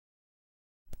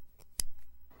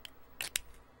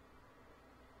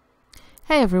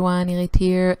Hey everyone, Irit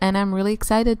here, and I'm really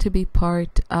excited to be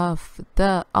part of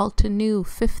the Altenew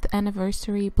 5th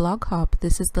anniversary blog hop.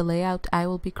 This is the layout I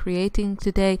will be creating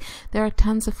today. There are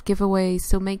tons of giveaways,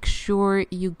 so make sure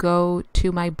you go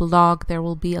to my blog. There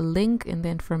will be a link in the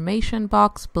information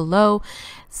box below,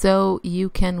 so you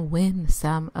can win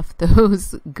some of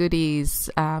those goodies.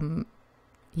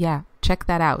 Yeah, check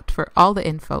that out for all the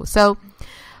info. So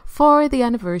for the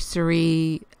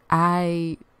anniversary,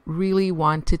 I really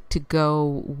wanted to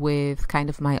go with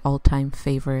kind of my all-time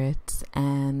favorites,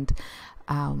 and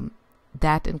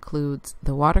that includes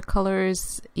the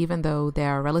watercolors. Even though they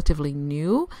are relatively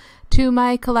new to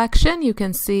my collection, you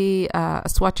can see a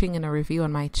swatching and a review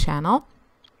on my channel.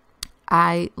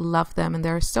 I love them and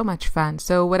they're so much fun.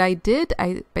 So what I did,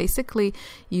 I basically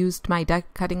used my die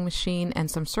cutting machine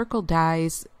and some circle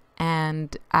dies,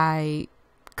 and I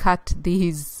cut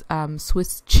these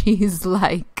Swiss cheese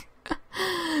like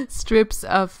strips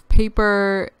of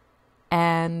paper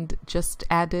and just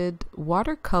added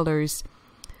watercolors.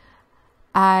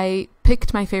 I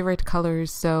picked my favorite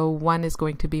colors, so one is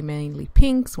going to be mainly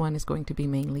pinks, one is going to be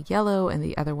mainly yellow, and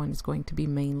the other one is going to be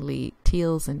mainly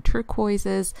teals and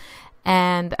turquoises,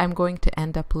 and I'm going to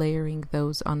end up layering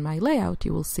those on my layout.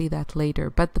 You will see that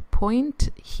later, but the point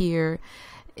here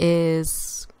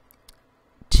is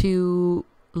to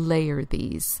layer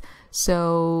these.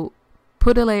 So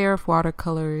put a layer of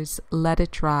watercolors, let it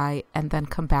dry, and then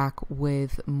come back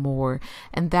with more.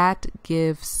 And that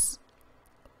gives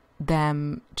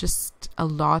them just a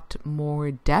lot more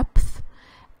depth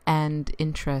and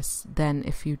interest than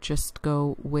if you just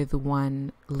go with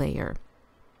one layer.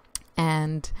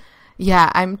 And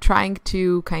yeah, I'm trying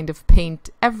to kind of paint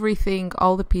everything,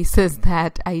 all the pieces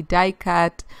that I die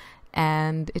cut,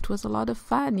 and it was a lot of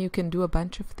fun. You can do a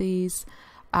bunch of these.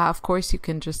 Of course, you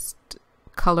can just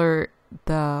color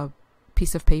the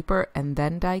piece of paper and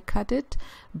then die cut it,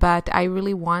 but I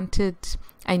really wanted,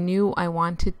 I knew I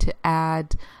wanted to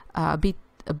add a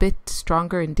bit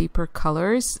stronger and deeper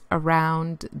colors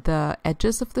around the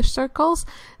edges of the circles.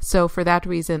 So for that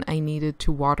reason, I needed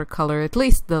to watercolor at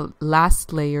least the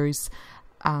last layers.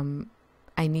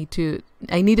 I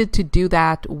needed to do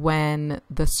that when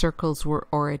the circles were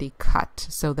already cut,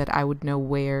 so that I would know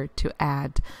where to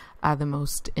add the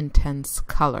most intense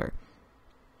color.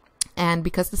 And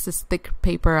because this is thick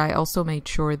paper, I also made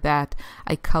sure that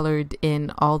I colored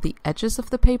in all the edges of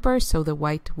the paper so the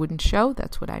white wouldn't show.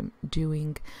 That's what I'm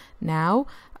doing now,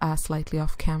 slightly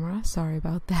off camera. Sorry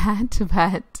about that,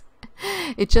 but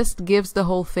it just gives the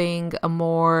whole thing a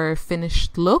more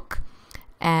finished look,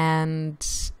 and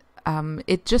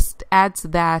it just adds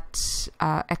that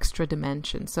extra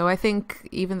dimension. So I think,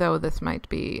 even though this might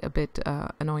be a bit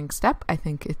annoying step, I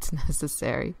think it's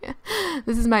necessary.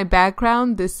 This is my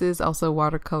background. This is also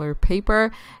watercolor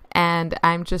paper, and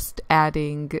I'm just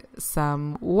adding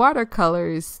some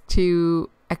watercolors to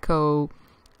echo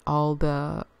all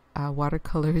the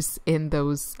watercolors in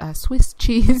those Swiss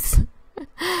cheese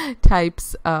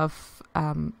types of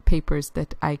papers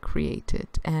that I created.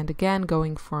 And again,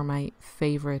 going for my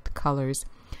favorite colors.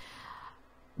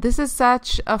 This is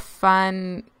such a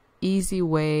fun, easy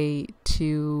way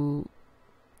to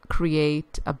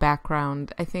create a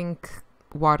background. I think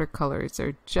watercolors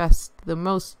are just the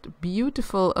most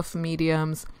beautiful of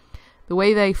mediums. The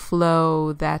way they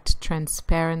flow, that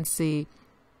transparency,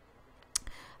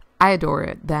 I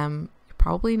adore them.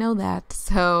 Probably know that,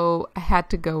 so I had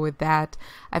to go with that.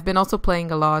 I've been also playing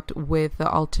a lot with the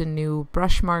Altenew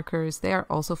brush markers. They are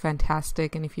also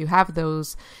fantastic, and if you have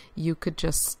those, you could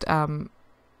just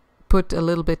put a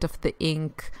little bit of the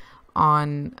ink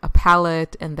on a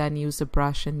palette and then use a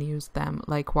brush and use them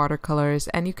like watercolors.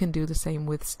 And you can do the same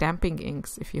with stamping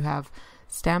inks if you have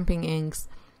stamping inks.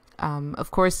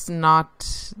 Of course,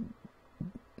 not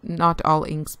all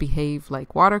inks behave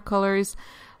like watercolors,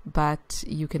 but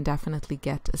you can definitely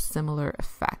get a similar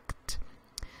effect.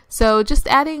 So just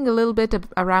adding a little bit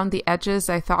around the edges.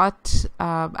 I thought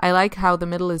I like how the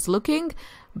middle is looking,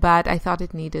 but I thought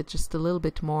it needed just a little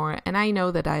bit more. And I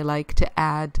know that I like to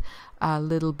add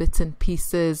little bits and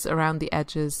pieces around the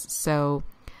edges, so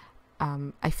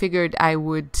I figured I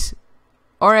would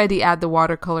already add the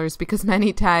watercolors, because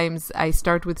many times I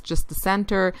start with just the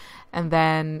center and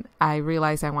then I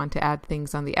realize I want to add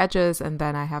things on the edges, and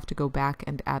then I have to go back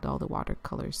and add all the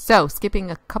watercolors. So skipping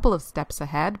a couple of steps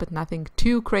ahead, but nothing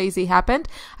too crazy happened.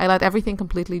 I let everything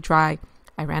completely dry.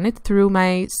 I ran it through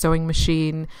my sewing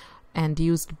machine and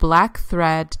used black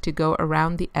thread to go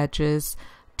around the edges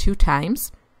 2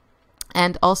 times.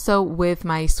 And also with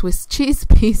my Swiss cheese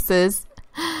pieces,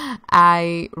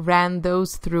 I ran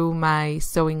those through my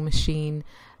sewing machine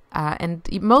and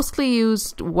mostly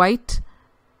used white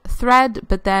thread,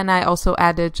 but then I also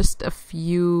added just a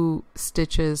few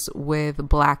stitches with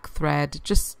black thread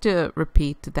just to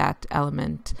repeat that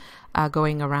element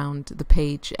going around the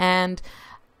page. And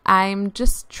I'm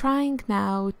just trying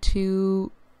now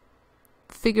to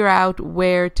figure out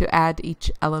where to add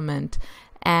each element.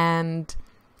 And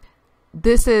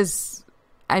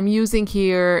I'm using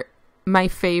here my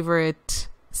favorite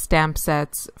stamp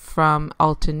sets from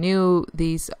Altenew.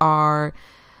 These are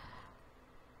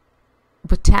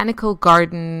Botanical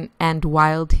Garden and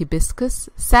Wild Hibiscus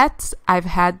sets. I've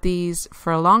had these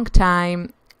for a long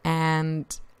time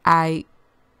and I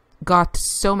got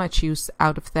so much use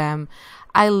out of them.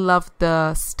 I love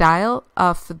the style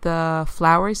of the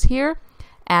flowers here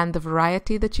and the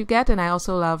variety that you get, and I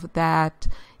also love that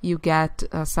you get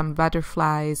some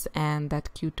butterflies and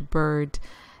that cute bird.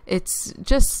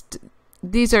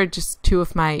 These are just two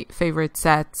of my favorite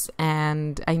sets,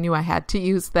 and I knew I had to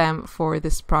use them for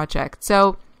this project.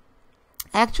 So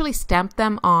I actually stamped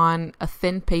them on a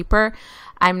thin paper.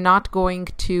 I'm not going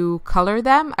to color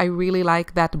them. I really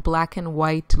like that black and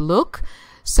white look.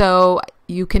 So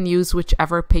you can use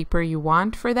whichever paper you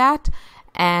want for that.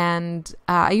 And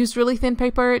I used really thin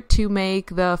paper to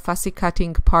make the fussy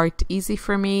cutting part easy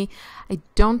for me. I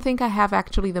don't think I have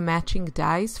actually the matching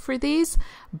dies for these,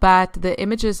 but the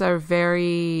images are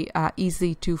very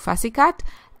easy to fussy cut.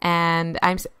 And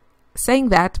I'm saying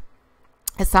that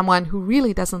as someone who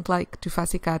really doesn't like to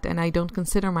fussy cut, and I don't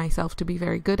consider myself to be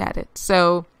very good at it.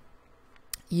 So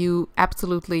you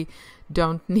absolutely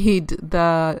don't need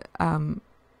the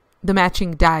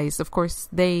matching dies. Of course,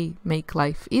 they make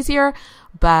life easier,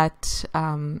 but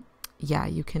yeah,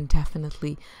 you can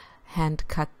definitely hand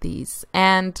cut these.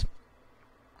 And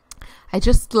I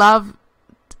just love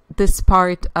this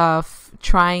part of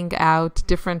trying out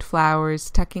different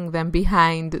flowers, tucking them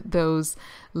behind those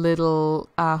little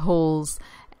holes.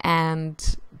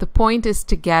 And the point is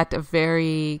to get a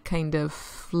very kind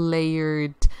of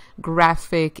layered,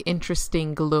 graphic,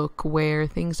 interesting look where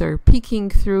things are peeking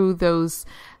through those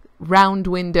round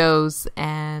windows,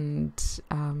 and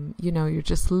you're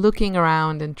just looking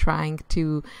around and trying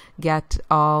to get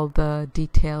all the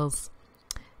details.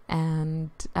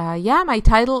 And yeah, my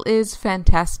title is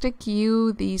Fantastic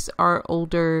You. These are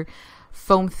older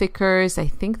foam thickers. I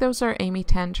think those are Amy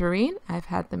Tangerine. I've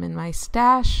had them in my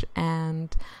stash,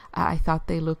 and I thought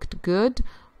they looked good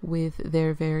with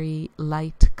their very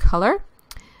light color.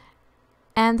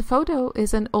 And the photo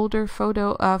is an older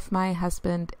photo of my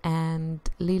husband and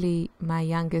Lily, my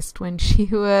youngest, when she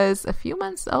was a few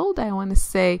months old, I want to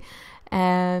say.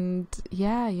 And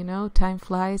yeah, time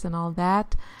flies and all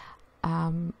that.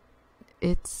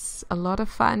 It's a lot of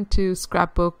fun to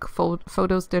scrapbook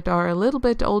photos that are a little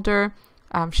bit older.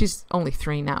 She's only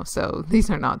 3 now, so these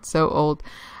are not so old.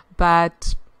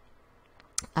 But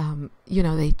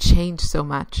they change so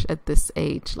much at this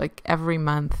age. Like every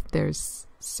month there's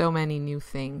so many new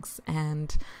things,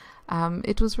 and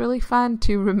it was really fun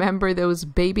to remember those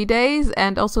baby days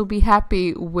and also be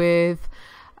happy with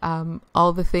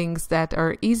all the things that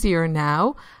are easier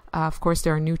now. Of course,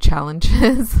 there are new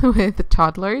challenges with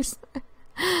toddlers,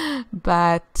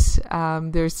 but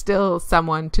there's still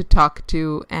someone to talk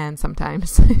to, and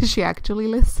sometimes she actually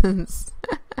listens.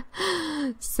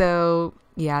 So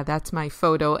yeah, that's my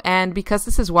photo. And because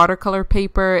this is watercolor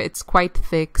paper, it's quite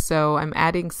thick, so I'm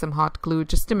adding some hot glue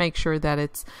just to make sure that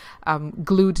it's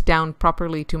glued down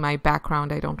properly to my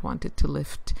background. I don't want it to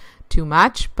lift too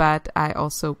much, but I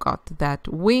also got that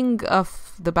wing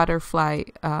of the butterfly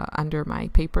under my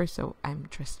paper, so I'm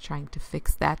just trying to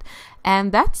fix that.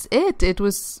 And that's it.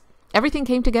 Everything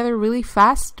came together really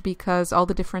fast because all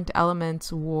the different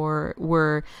elements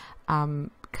were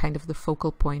kind of the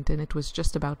focal point, and it was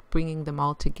just about bringing them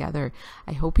all together.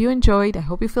 I hope you enjoyed. I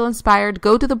hope you feel inspired.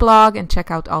 Go to the blog and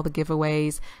check out all the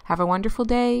giveaways. Have a wonderful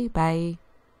day. Bye.